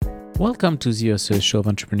Welcome to the USA Show of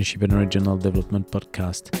Entrepreneurship and Regional Development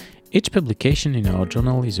podcast. Each publication in our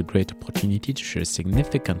journal is a great opportunity to share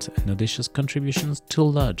significant and audacious contributions to a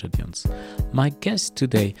large audience. My guests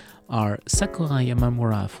today are Sakura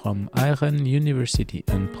Yamamura from Iron University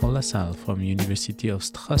and Paul Lassalle from University of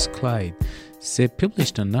Strathclyde. They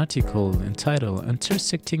published an article entitled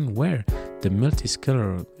Intersecting Where: The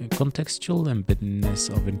Multiscalar Contextual Embeddedness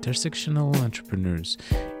of Intersectional Entrepreneurs.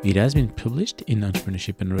 It has been published in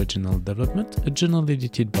Entrepreneurship and Regional Development, a journal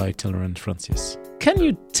edited by Taylor and Francis. Can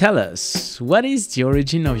you tell us what is the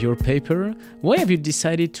origin of your paper? Why have you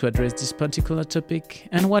decided to address this particular topic?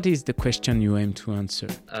 And what is the question you aim to answer?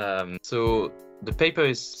 So the paper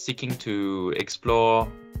is seeking to explore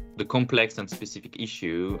the complex and specific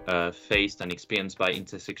issue faced and experienced by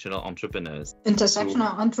intersectional entrepreneurs.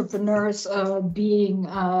 Intersectional entrepreneurs being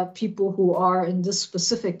people who are, in this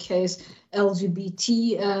specific case,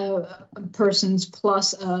 LGBT persons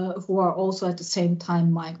plus who are also at the same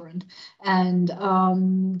time migrant. And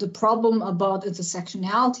the problem about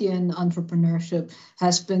intersectionality in entrepreneurship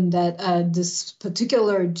has been that this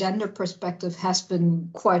particular gender perspective has been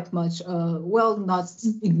quite much, not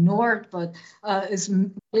ignored, but is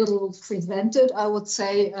a little prevented, I would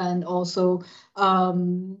say. And also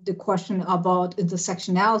the question about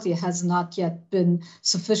intersectionality has not yet been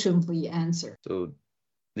sufficiently answered. So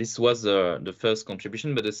this was the first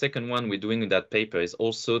contribution, but the second one we're doing in that paper is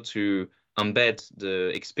also to embed the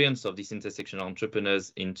experience of these intersectional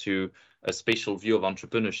entrepreneurs into a spatial view of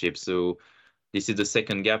entrepreneurship. So this is the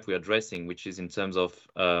second gap we're addressing, which is in terms of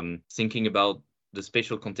thinking about the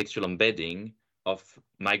spatial contextual embedding of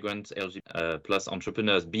migrant LGBT plus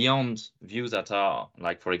entrepreneurs beyond views that are,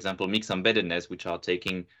 like, for example, mixed embeddedness, which are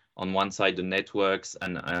taking on one side the networks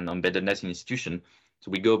and embeddedness in institution.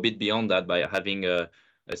 So we go a bit beyond that by having a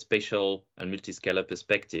spatial and multiscalar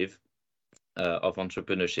perspective of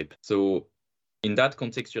entrepreneurship. So in that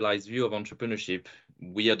contextualized view of entrepreneurship,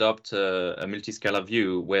 we adopt a multiscalar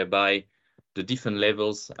view whereby the different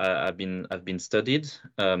levels have been studied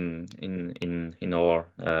in our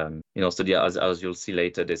study. As you'll see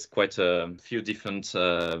later, there's quite a few different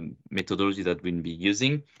methodologies that we'll be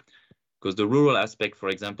using. Because the rural aspect, for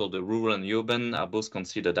example, the rural and urban are both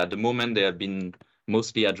considered. At the moment, they have been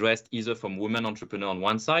mostly addressed either from women entrepreneur on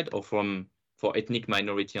one side or for ethnic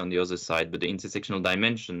minority on the other side. But the intersectional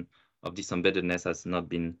dimension of this embeddedness has not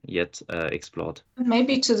been yet explored.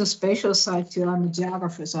 Maybe to the spatial side too. I'm a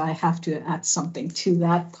geographer, so I have to add something to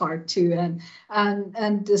that part too. And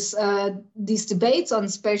these debates on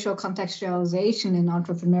spatial contextualization in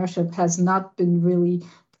entrepreneurship has not been really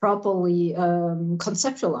properly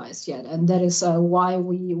conceptualized yet. And that is why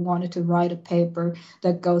we wanted to write a paper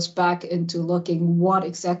that goes back into looking what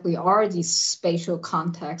exactly are these spatial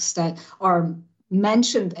contexts that are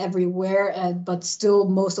mentioned everywhere, but still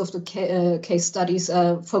most of the case studies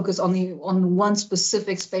focus only on one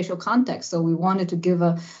specific spatial context. So we wanted to give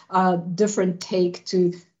a different take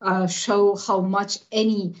to show how much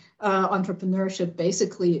any entrepreneurship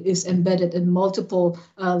basically is embedded in multiple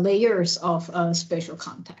layers of spatial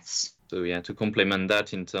contexts. So yeah, to complement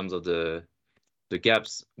that in terms of the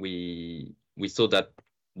gaps, we saw that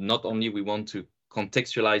not only we want to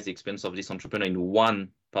contextualize the experience of this entrepreneur in one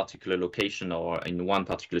particular location or in one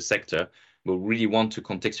particular sector, but really want to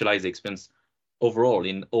contextualize the experience overall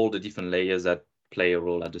in all the different layers that play a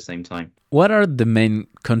role at the same time. What are the main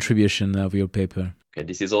contributions of your paper? Okay,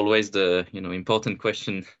 this is always the important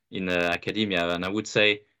question in academia, and I would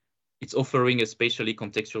say it's offering a spatially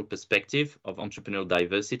contextual perspective of entrepreneurial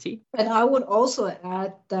diversity. And I would also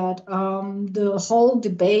add that the whole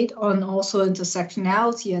debate on also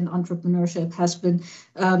intersectionality and entrepreneurship has been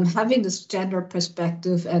having this gender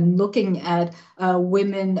perspective and looking at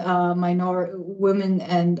women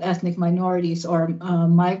and ethnic minorities or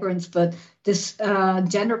migrants, but this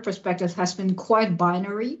gender perspective has been quite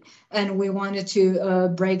binary, and we wanted to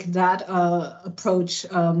break that approach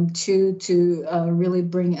to really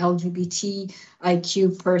bring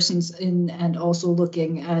LGBTIQ persons in, and also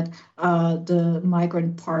looking at the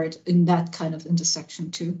migrant part in that kind of intersection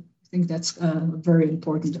too. I think that's a very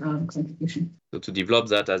important contribution. So to develop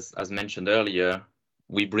that, as mentioned earlier,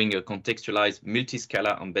 we bring a contextualized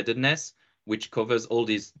multiscalar embeddedness, which covers all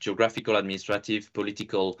these geographical, administrative,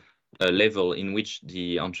 political level in which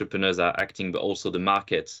the entrepreneurs are acting, but also the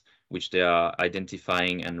markets which they are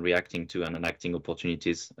identifying and reacting to and enacting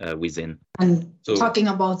opportunities within. And so, talking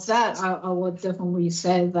about that, I would definitely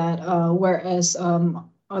say that whereas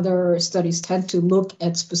other studies tend to look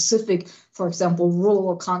at specific, for example,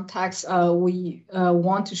 rural contexts, we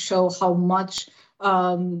want to show how much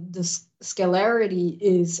this scalarity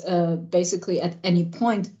is basically at any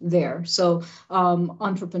point there. So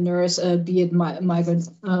entrepreneurs, be it migrant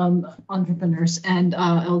entrepreneurs and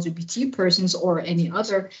LGBT persons or any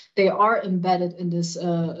other, they are embedded in this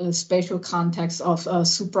spatial context of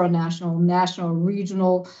supranational, national,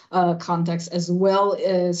 regional context, as well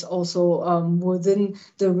as also within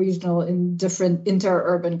the regional in different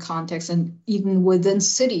inter-urban contexts, and even within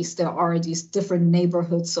cities there are these different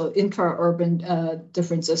neighborhoods, so intra-urban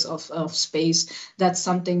differences of space. That's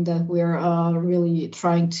something that we're really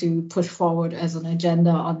trying to push forward as an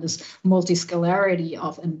agenda on this multiscalarity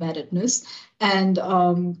of embeddedness. And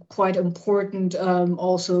quite important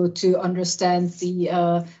also to understand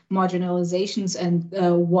the marginalizations and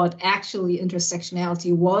what actually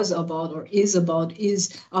intersectionality was about or is about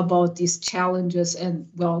these challenges and,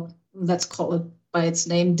 well, let's call it by its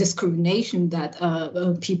name, discrimination that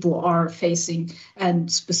people are facing,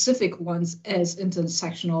 and specific ones as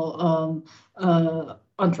intersectional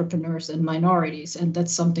entrepreneurs and minorities. And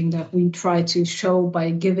that's something that we try to show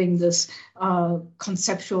by giving this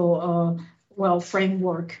conceptual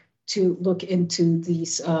framework to look into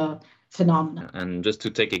these phenomena. And just to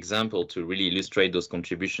take example to really illustrate those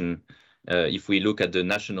contributions, if we look at the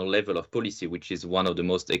national level of policy, which is one of the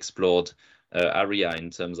most explored area in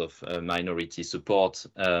terms of minority support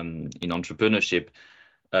in entrepreneurship,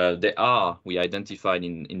 we identified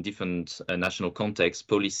in different national contexts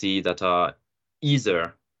policy that are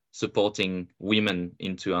either supporting women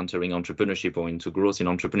into entering entrepreneurship or into growth in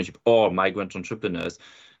entrepreneurship, or migrant entrepreneurs,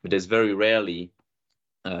 but there's very rarely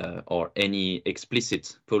or any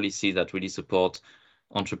explicit policy that really support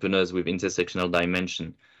entrepreneurs with intersectional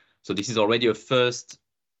dimension. So this is already a first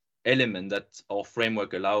element that our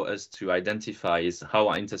framework allows us to identify, is how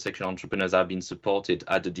our intersectional entrepreneurs are being supported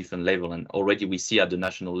at a different level. And already we see at the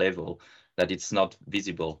national level that it's not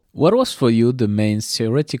visible. What was for you the main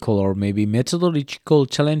theoretical or maybe methodological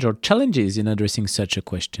challenge or challenges in addressing such a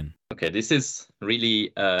question? Okay, this is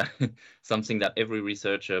really something that every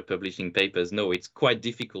researcher publishing papers know. It's quite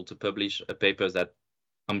difficult to publish a paper that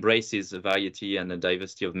embraces a variety and a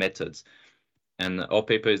diversity of methods. And our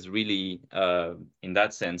paper is really, in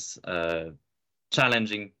that sense,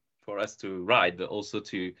 challenging for us to write, but also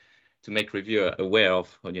to make reviewer aware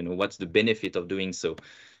of, what's the benefit of doing so.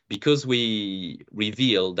 Because we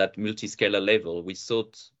reveal that multiscalar level, we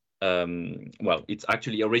thought, it's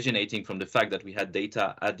actually originating from the fact that we had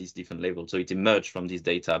data at these different levels. So it emerged from this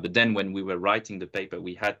data. But then when we were writing the paper,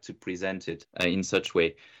 we had to present it in such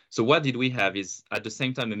way. So what did we have is at the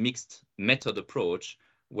same time a mixed method approach,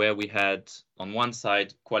 where we had on one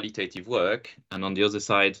side qualitative work and on the other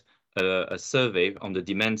side a survey on the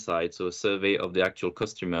demand side, so a survey of the actual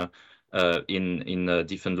customer in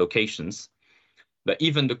different locations. But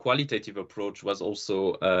even the qualitative approach was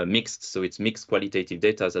also mixed, so it's mixed qualitative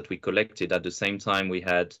data that we collected. At the same time, we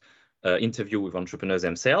had interview with entrepreneurs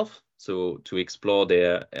themselves, so to explore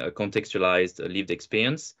their contextualized lived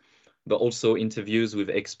experience, but also interviews with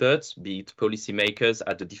experts, be it policymakers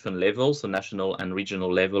at the different levels, so national and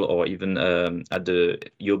regional level, or even at the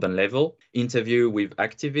urban level. Interview with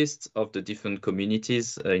activists of the different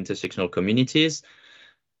communities, intersectional communities,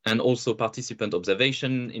 and also participant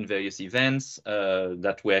observation in various events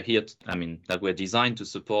that were designed to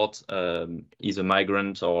support either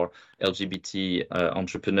migrant or LGBT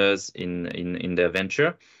entrepreneurs in their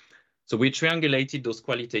venture. So we triangulated those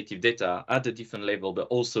qualitative data at a different level, but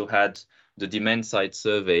also had the demand side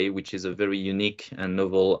survey, which is a very unique and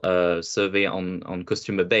novel survey on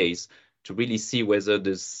customer base, to really see whether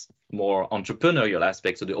this more entrepreneurial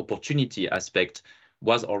aspect, so the opportunity aspect,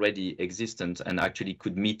 was already existent and actually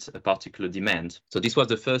could meet a particular demand. So this was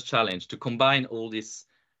the first challenge, to combine all this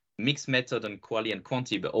mixed method and quali and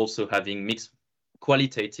quanti, but also having mixed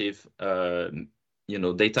qualitative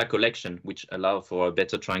data collection, which allow for a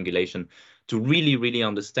better triangulation to really, really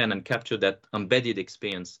understand and capture that embedded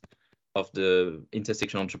experience of the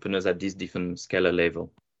intersectional entrepreneurs at this different scalar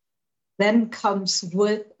level. Then comes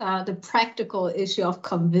with the practical issue of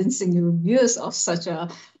convincing reviewers of such a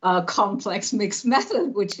complex mixed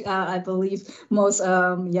method, which I believe most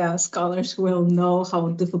scholars will know how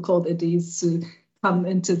difficult it is to come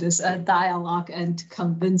into this dialogue and to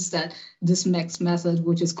convince that this mixed method,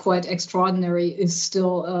 which is quite extraordinary, is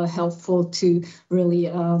still helpful to really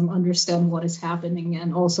understand what is happening,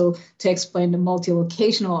 and also to explain the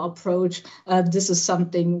multi-locational approach. This is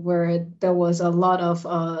something where there was a lot of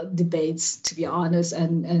debates, to be honest,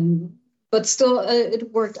 but still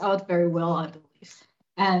it worked out very well, I believe.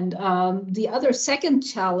 And the other second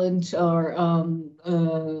challenge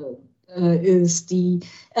is the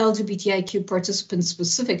LGBTIQ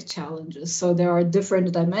participant-specific challenges. So there are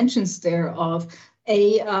different dimensions there of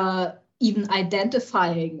even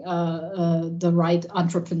identifying the right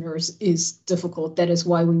entrepreneurs is difficult. That is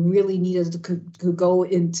why we really needed to go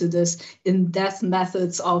into this in-depth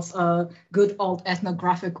methods of good old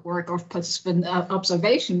ethnographic work or participant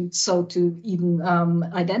observation, so to even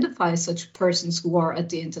identify such persons who are at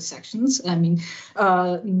the intersections. I mean,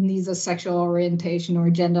 neither sexual orientation or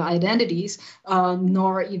gender identities,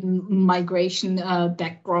 nor even migration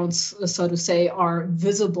backgrounds, so to say, are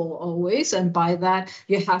visible always. And by that,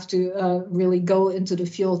 you have to really go into the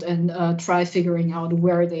field and try figuring out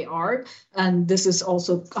where they are. And this is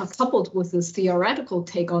also coupled with this theoretical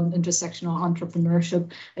take on intersectional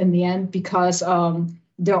entrepreneurship in the end, because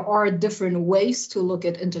there are different ways to look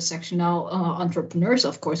at intersectional entrepreneurs.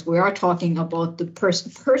 Of course, we are talking about the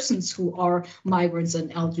persons who are migrants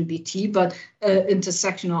and LGBT, but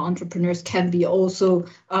intersectional entrepreneurs can be also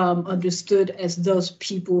understood as those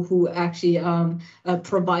people who actually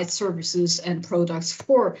provide services and products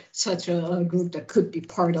for such a group that could be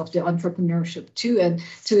part of the entrepreneurship too. And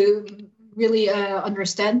to really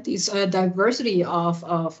understand these diversity of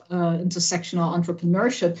intersectional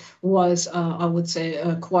entrepreneurship was, I would say,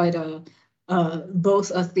 quite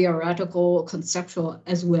both a theoretical, conceptual,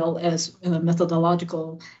 as well as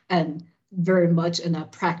methodological, and very much in a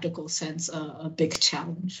practical sense, a big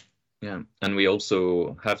challenge. Yeah, and we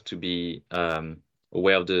also have to be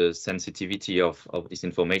aware of the sensitivity of this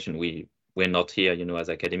information. We're not here, as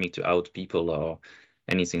academic to out people or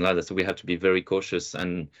anything like that. So we have to be very cautious,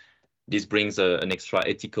 and this brings an extra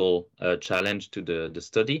ethical challenge to the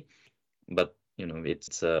study, but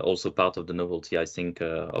it's also part of the novelty, I think,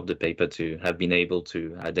 of the paper, to have been able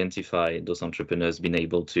to identify those entrepreneurs, been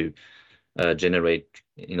able to generate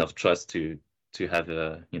enough trust to have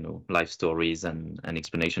life stories and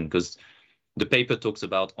explanation, because the paper talks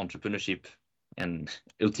about entrepreneurship and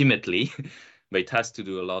ultimately, but it has to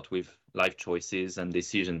do a lot with life choices and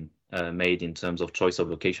decision made in terms of choice of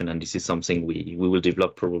location. And this is something we will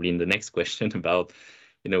develop probably in the next question about,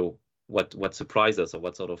 what surprised us or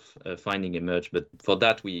what sort of finding emerged. But for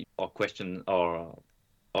that, our question, our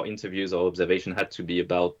interviews, our observation had to be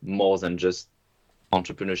about more than just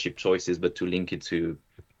entrepreneurship choices, but to link it to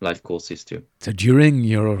life courses too. So during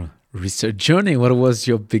your research journey, what was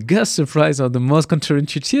your biggest surprise or the most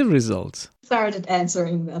counterintuitive results? Started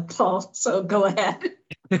answering that, Paul, so go ahead.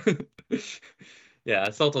 Yeah,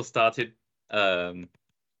 I sort of started to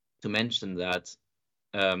mention that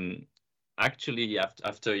actually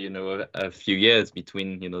after a few years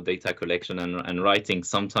between data collection and writing,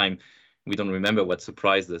 sometimes we don't remember what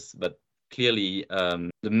surprised us, but clearly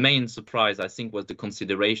the main surprise, I think, was the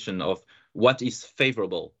consideration of what is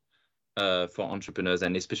favorable for entrepreneurs,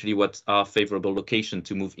 and especially what are favorable location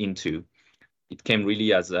to move into. It came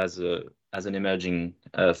really as an emerging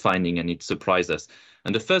finding, and it surprised us.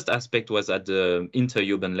 And the first aspect was at the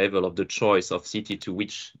interurban level of the choice of city to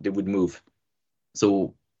which they would move.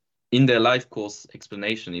 So in their life course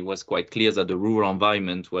explanation, it was quite clear that the rural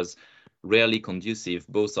environment was rarely conducive,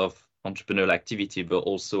 both of entrepreneurial activity, but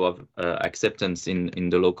also of acceptance in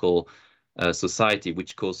the local society,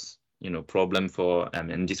 which caused problem for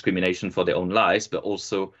and discrimination for their own lives, but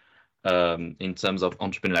also in terms of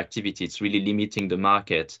entrepreneurial activity, it's really limiting the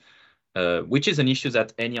market, which is an issue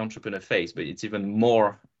that any entrepreneur face, but it's even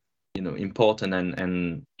more important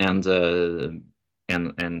and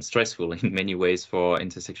stressful in many ways for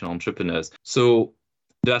intersectional entrepreneurs. So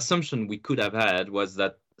the assumption we could have had was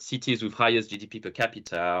that cities with highest GDP per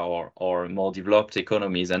capita or more developed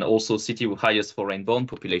economies, and also cities with highest foreign-born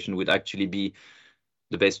population, would actually be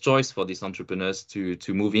the best choice for these entrepreneurs to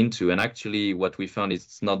move into. And actually what we found is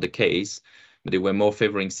it's not the case. They were more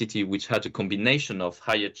favoring cities which had a combination of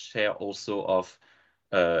higher share also of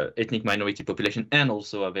ethnic minority population and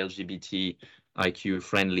also of LGBTIQ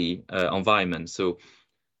friendly environment. So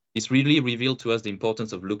it's really revealed to us the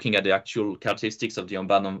importance of looking at the actual characteristics of the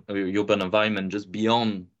urban environment, just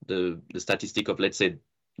beyond the statistic of, let's say,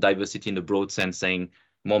 diversity in the broad sense, saying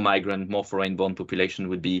more migrant, more foreign-born population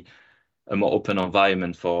would be a more open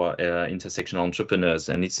environment for intersectional entrepreneurs.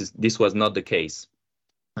 And this was not the case.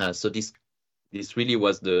 So this really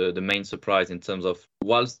was the main surprise in terms of,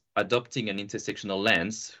 whilst adopting an intersectional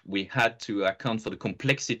lens, we had to account for the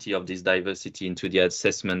complexity of this diversity into the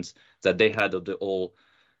assessments that they had of the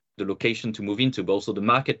location to move into, but also the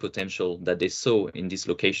market potential that they saw in this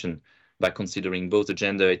location by considering both the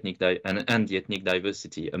gender, ethnic and the ethnic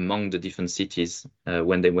diversity among the different cities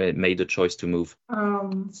when they made the choice to move.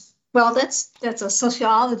 Well, that's a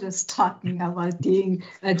sociologist talking about doing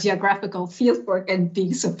a geographical fieldwork and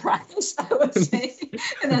being surprised, I would say,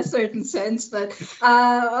 in a certain sense. But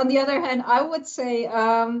on the other hand, I would say,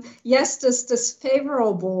 yes, this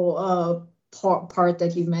favorable part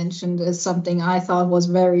that you mentioned is something I thought was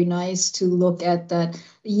very nice to look at. That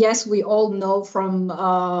yes, we all know from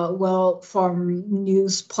from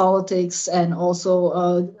news, politics, and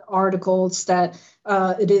also articles that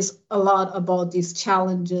it is a lot about these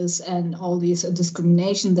challenges and all these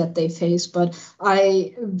discrimination that they face. But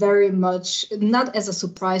I very much, not as a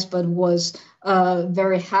surprise, but was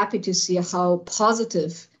very happy to see how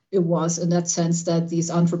positive it was in that sense, that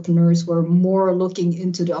these entrepreneurs were more looking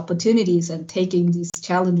into the opportunities and taking these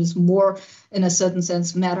challenges more, in a certain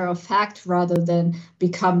sense, matter of fact, rather than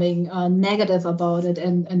becoming negative about it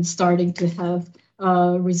and starting to have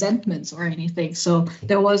resentments or anything. So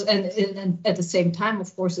there was, and at the same time,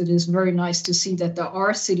 of course, it is very nice to see that there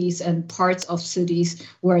are cities and parts of cities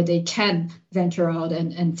where they can venture out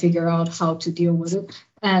and figure out how to deal with it.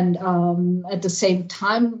 And at the same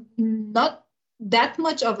time, not that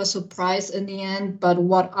much of a surprise in the end, but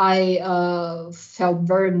what I felt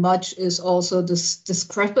very much is also this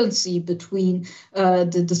discrepancy between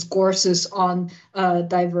the discourses on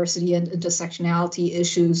diversity and intersectionality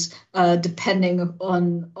issues, depending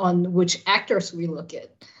on which actors we look at.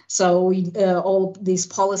 So all these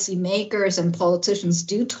policymakers and politicians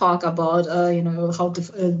do talk about, how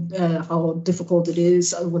difficult it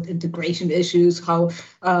is with integration issues, how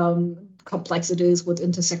complex it is with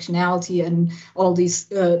intersectionality and all these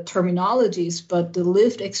terminologies, but the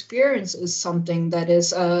lived experience is something that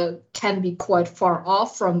is can be quite far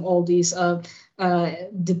off from all these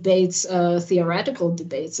debates, theoretical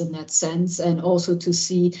debates in that sense, and also to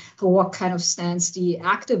see what kind of stance the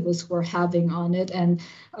activists were having on it, and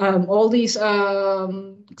all these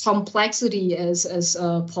complexity, as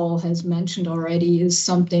Paul has mentioned already, is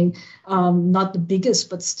something not the biggest,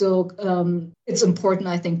 but still it's important,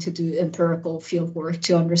 I think, to do empirical field work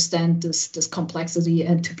to understand this complexity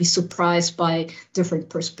and to be surprised by different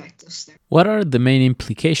perspectives there. What are the main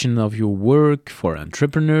implications of your work for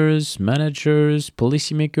entrepreneurs, managers,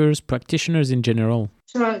 policymakers, practitioners in general?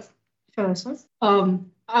 Should I start?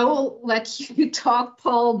 I will let you talk,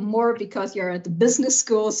 Paul, more because you're at the business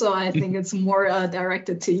school, so I think it's more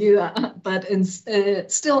directed to you. But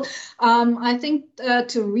still, I think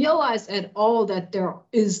to realize at all that there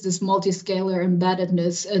is this multi-scalar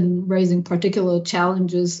embeddedness in raising particular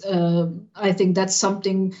challenges, I think that's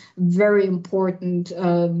something very important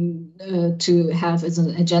to have as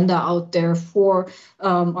an agenda out there for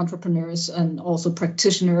entrepreneurs and also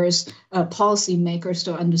practitioners, policymakers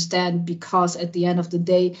to understand, because at the end of the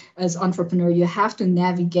day, as entrepreneur, you have to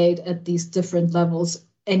navigate at these different levels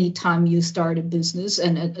anytime you start a business.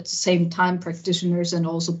 And at the same time, practitioners and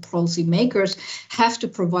also policymakers have to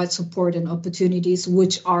provide support and opportunities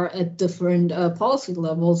which are at different policy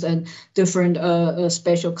levels and different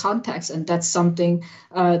spatial contexts. And that's something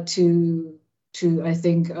to I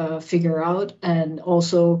think, figure out. And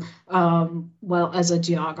also, as a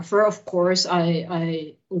geographer, of course,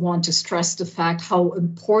 I want to stress the fact how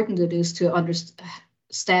important it is to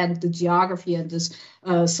understand the geography and this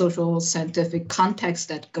social scientific context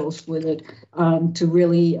that goes with it, to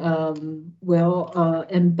really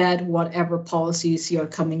embed whatever policies you're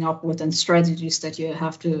coming up with and strategies that you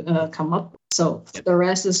have to come up with. So the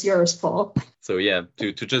rest is yours, Paul. So yeah,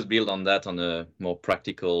 to just build on that on a more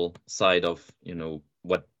practical side of,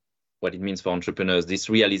 what it means for entrepreneurs, this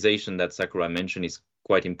realization that Sakura mentioned is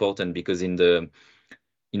quite important, because in the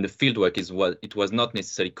fieldwork it was not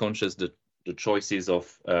necessarily conscious the choices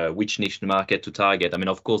of which niche market to target. I mean,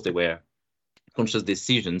 of course, they were conscious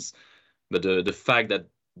decisions, but the fact that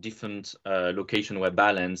different locations were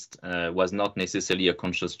balanced was not necessarily a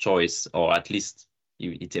conscious choice, or at least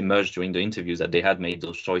it emerged during the interviews that they had made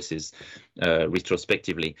those choices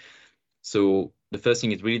retrospectively. So the first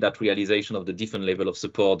thing is really that realization of the different level of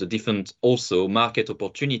support, the different also market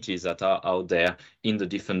opportunities that are out there in the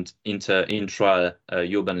different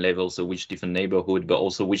intra-urban levels, so which different neighborhood, but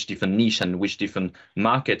also which different niche and which different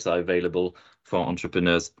markets are available for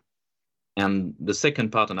entrepreneurs. And the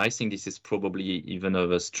second part, and I think this is probably even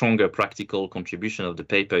of a stronger practical contribution of the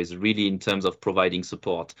paper, is really in terms of providing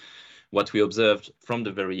support. What we observed from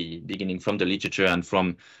the very beginning, from the literature and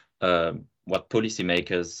from what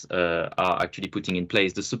policymakers are actually putting in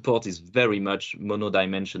place, the support is very much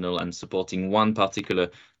monodimensional and supporting one particular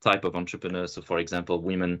type of entrepreneur. So, for example,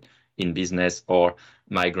 women in business or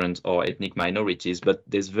migrant or ethnic minorities, but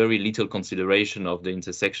there's very little consideration of the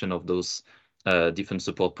intersection of those different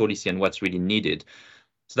support policy and what's really needed.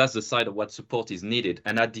 So that's the side of what support is needed,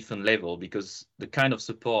 and at different level, because the kind of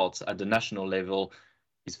support at the national level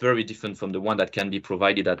is very different from the one that can be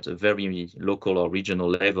provided at a very local or regional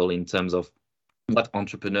level in terms of what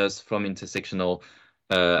entrepreneurs from intersectional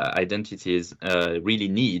identities really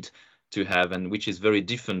need. to have, and which is very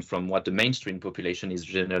different from what the mainstream population is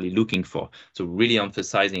generally looking for. So really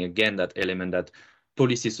emphasizing again that element that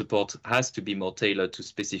policy support has to be more tailored to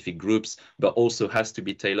specific groups, but also has to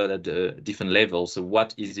be tailored at the different levels. So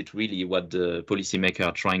what is it really what the policymakers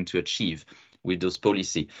are trying to achieve with those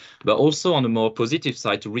policy? But also on the more positive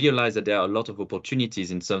side, to realize that there are a lot of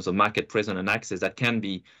opportunities in terms of market presence and access that can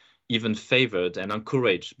be even favored and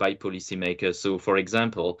encouraged by policymakers. So for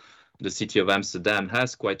example, the city of Amsterdam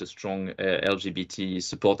has quite a strong LGBT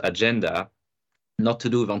support agenda, not to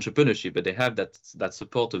do with entrepreneurship, but they have that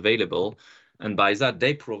support available. And by that,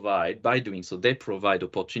 they provide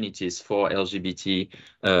opportunities for LGBT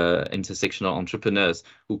intersectional entrepreneurs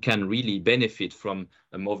who can really benefit from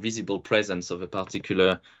a more visible presence of a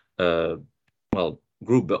particular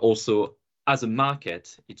group, but also as a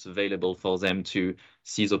market, it's available for them to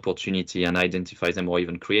seize opportunity and identify them, or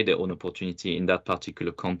even create their own opportunity in that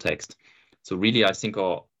particular context. So really, I think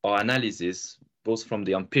our analysis, both from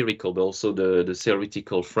the empirical but also the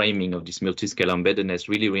theoretical framing of this multi-scale embeddedness,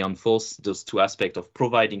 really reinforce those two aspects of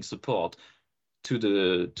providing support to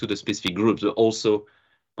the specific groups, but also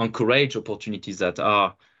encourage opportunities that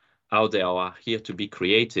are out there or are here to be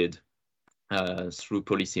created through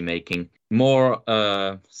policy making. More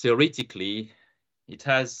theoretically, it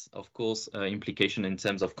has, of course, implication in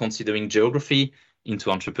terms of considering geography into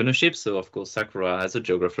entrepreneurship. So, of course, Sakura, as a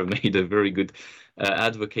geographer, made a very good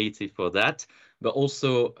advocate for that, but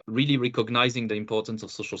also really recognizing the importance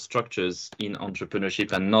of social structures in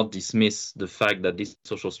entrepreneurship and not dismiss the fact that these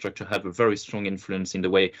social structures have a very strong influence in the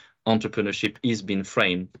way entrepreneurship is being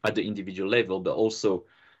framed at the individual level, but also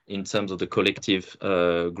in terms of the collective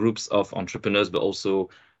groups of entrepreneurs, but also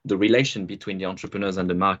the relation between the entrepreneurs and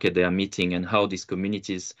the market they are meeting, and how these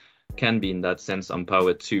communities can be, in that sense,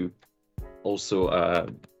 empowered to also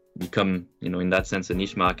become, in that sense, a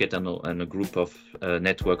niche market and a group of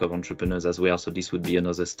network of entrepreneurs as well. So this would be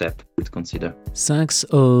another step to consider. Thanks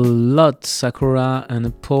a lot, Sakura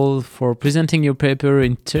and Paul, for presenting your paper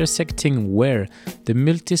Intersecting Where? The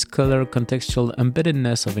Multiscalar Contextual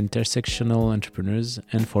Embeddedness of Intersectional Entrepreneurs,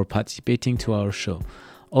 and for participating to our show.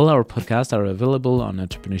 All our podcasts are available on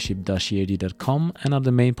entrepreneurship-ead.com and on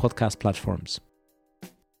the main podcast platforms.